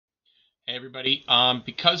Hey everybody.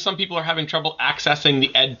 Because some people are having trouble accessing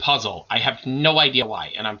the Ed puzzle, I have no idea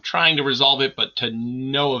why, and I'm trying to resolve it, but to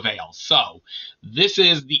no avail. So, this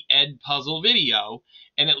is the Ed puzzle video,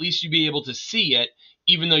 and at least you'll be able to see it,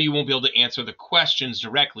 even though you won't be able to answer the questions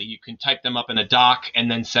directly. You can type them up in a doc and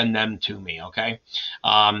then send them to me, okay?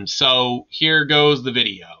 So, here goes the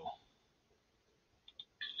video.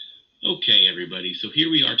 Okay, everybody, so here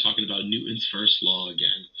we are talking about Newton's first law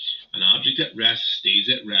again. An object at rest stays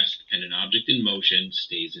at rest, and an object in motion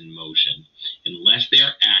stays in motion, unless they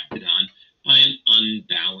are acted on by an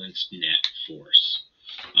unbalanced net force.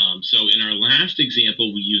 So in our last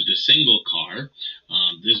example, we used a single car,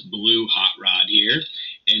 this blue hot rod here,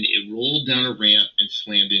 and it rolled down a ramp and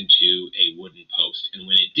slammed into a wooden post. And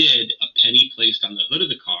when it did, a penny placed on the hood of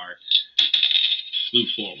the car flew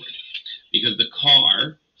forward because the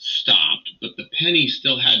car stopped, but the penny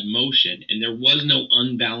still had motion, and there was no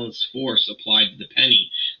unbalanced force applied to the penny.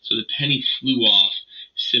 So the penny flew off,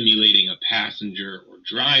 simulating a passenger or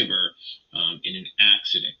driver in an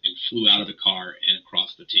accident, and flew out of the car and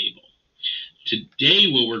across the table.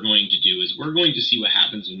 Today, what we're going to do is we're going to see what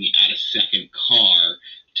happens when we add a second car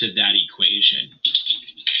to that equation.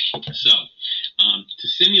 So, to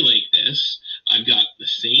simulate this, I've got the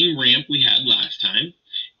same ramp we had last time,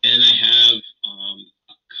 and I have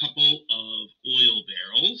a couple of oil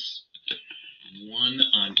barrels, one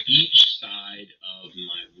on each side of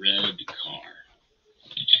my red car.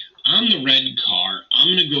 On the red car, I'm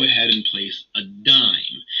going to go ahead and place a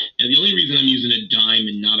dime. Now, the only reason I'm using a dime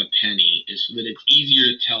and not a penny is so that it's easier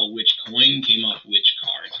to tell which coin came off which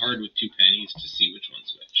car. It's hard with two pennies to see which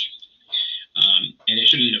one's which. And it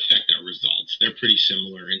shouldn't affect our results. They're pretty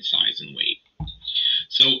similar in size and weight.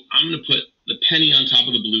 So I'm going to put the penny on top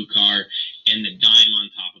of the blue car and the dime on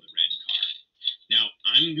top of the red car. Now,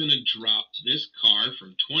 I'm going to drop this car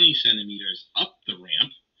from 20 centimeters up the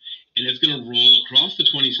ramp, and it's going to roll across the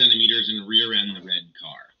 20 centimeters and rear end the red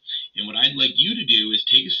car. And what I'd like you to do is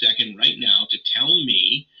take a second right now to tell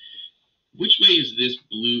me, which way is this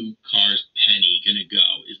blue car's penny going to go?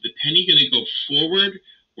 Is the penny going to go forward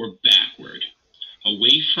or backward?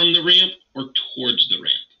 Away from the ramp or towards the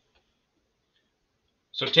ramp?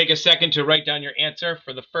 So take a second to write down your answer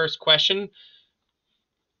for the first question.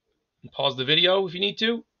 And pause the video if you need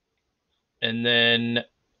to. And then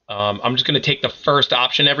I'm just going to take the first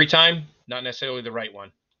option every time, not necessarily the right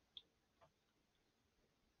one.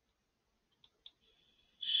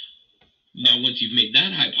 Now, once you've made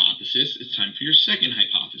that hypothesis, it's time for your second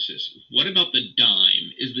hypothesis. What about the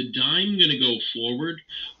dime? Is the dime going to go forward,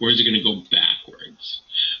 or is it going to go backwards?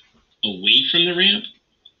 Away from the ramp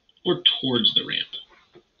or towards the ramp?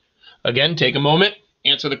 Again, take a moment,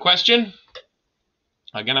 answer the question.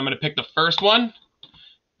 Again, I'm going to pick the first one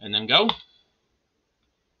and then go.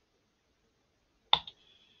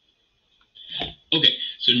 Okay,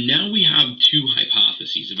 so now we have two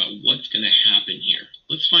hypotheses about what's going to happen here.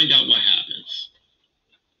 Let's find out what happens.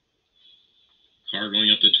 Car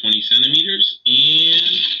going up to 20 centimeters,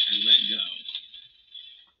 and I let go.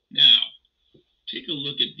 Now, take a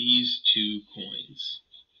look at these two coins.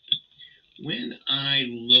 When I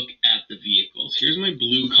look at the vehicles, here's my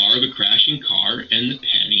blue car, the crashing car, and the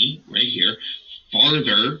penny right here,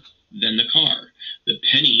 farther than the car. The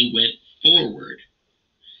penny went forward.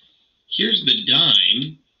 Here's the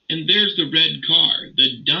dime, and there's the red car.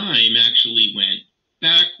 The dime actually went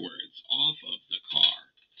backwards off of the car.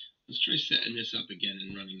 Let's try setting this up again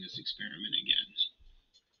and running this experiment again.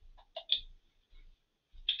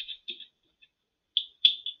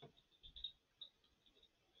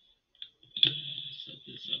 Set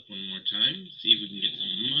this up one more time, see if we can get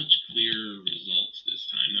some much clearer results this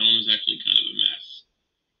time. That one was actually kind of a mess.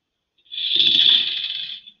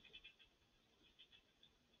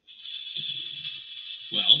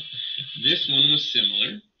 Well, this one was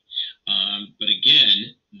similar, but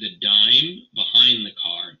again, the dime behind the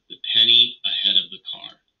car, the penny ahead of the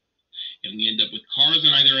car. And we end up with cars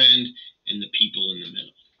on either end and the people in the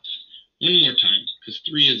middle. One more time, because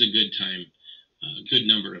 3 is a good time, a good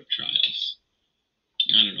number of trials.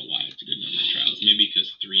 I don't know why it's a good number of trials. Maybe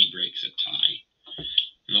because 3 breaks a tie.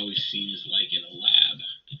 It always seems like in a lab,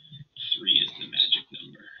 3 is the magic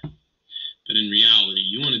number. But in reality,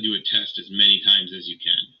 you want to do a test as many times as you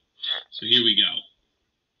can. So here we go.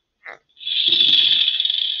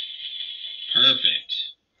 Perfect.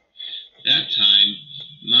 That time,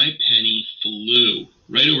 my penny flew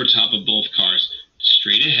right over top of both cars,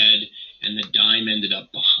 straight ahead, and the dime ended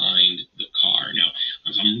up behind the car. Now,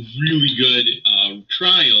 on some really good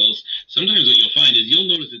trials, sometimes what you'll find is you'll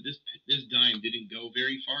notice that this dime didn't go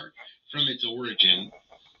very far from its origin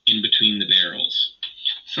in between the barrels.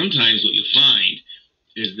 Sometimes what you'll find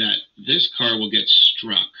is that this car will get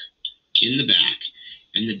struck in the back,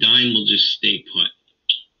 and the dime will just stay put,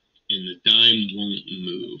 and the dime won't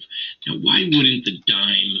move. Now, why wouldn't the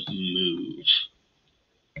dime move?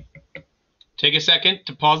 Take a second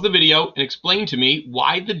to pause the video and explain to me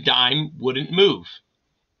why the dime wouldn't move.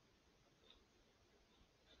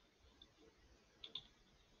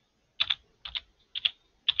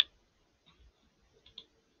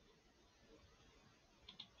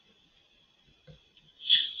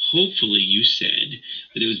 Hopefully you said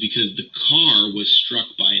that it was because the car was struck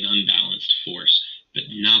by an unbalanced force, but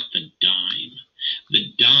not the dime.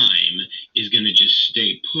 The dime is going to just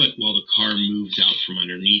stay put while the car moves out from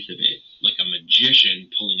underneath of it, like a magician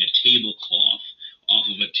pulling a tablecloth off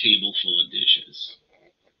of a table full of dishes.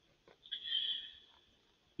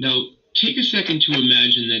 Now, take a second to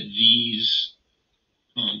imagine that these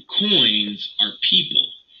coins are people.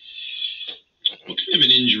 What kind of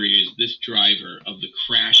an injury is this driver of the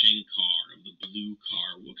crashing car, of the blue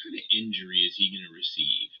car, what kind of injury is he going to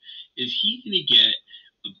receive? Is he going to get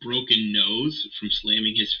a broken nose from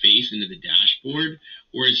slamming his face into the dashboard,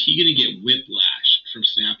 or is he going to get whiplash from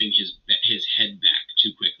snapping his head back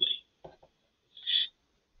too quickly?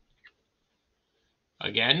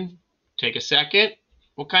 Again, take a second.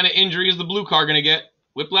 What kind of injury is the blue car going to get?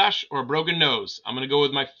 Whiplash or a broken nose? I'm going to go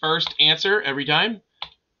with my first answer every time.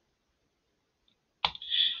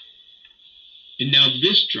 And now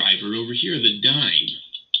this driver over here, the dime,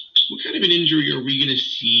 what kind of an injury are we going to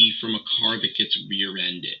see from a car that gets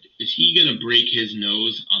rear-ended? Is he going to break his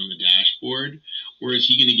nose on the dashboard, or is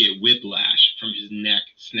he going to get whiplash from his neck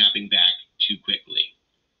snapping back too quickly?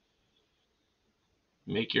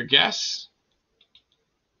 Make your guess.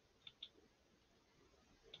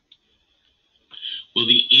 Well,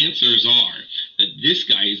 the answers are that this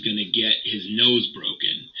guy is going to get his nose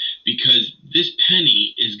broken because this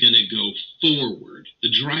penny is going to go forward. The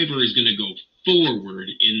driver is going to go forward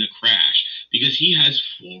in the crash because he has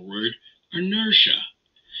forward inertia.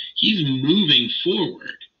 He's moving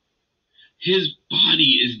forward. His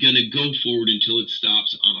body is going to go forward until it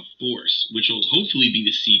stops on a force, which will hopefully be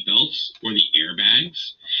the seatbelts or the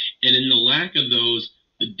airbags, and in the lack of those,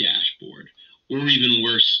 the dashboard, or even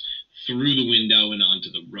worse, through the window and onto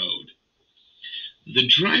the road. The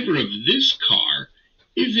driver of this car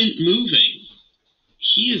isn't moving.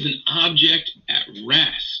 He is an object at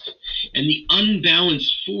rest, and the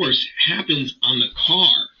unbalanced force happens on the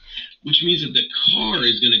car, which means that the car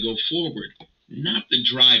is going to go forward, not the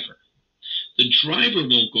driver. The driver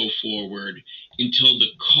won't go forward until the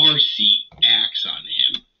car seat acts on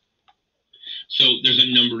him. So there's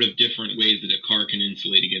a number of different ways that a car can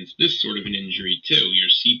insulate against this sort of an injury too. Your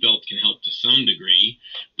seatbelt can help to some degree,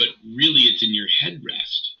 but really it's in your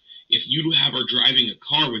headrest. If you are driving a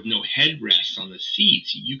car with no headrests on the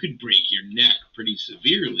seats, you could break your neck pretty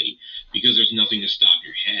severely because there's nothing to stop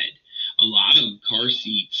your head. A lot of car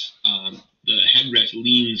seats, the headrest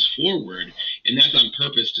leans forward, and that's on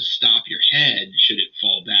purpose to stop your head should it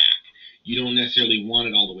fall back. You don't necessarily want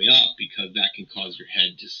it all the way up because that can cause your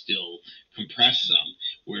head to still compress some,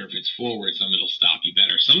 where if it's forward, it'll stop you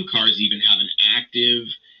better. Some cars even have an active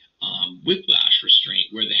whiplash restraint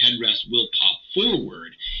where the headrest will pop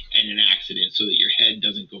forward in an accident so that your head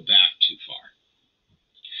doesn't go back too far.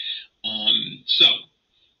 So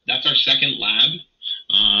that's our second lab,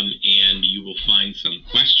 and you will find some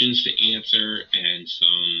questions to answer and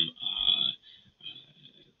some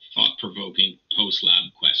thought-provoking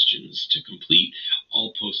post-lab questions to complete,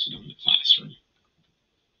 all posted on the classroom.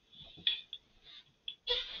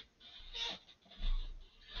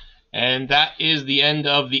 And that is the end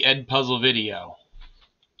of the Edpuzzle video.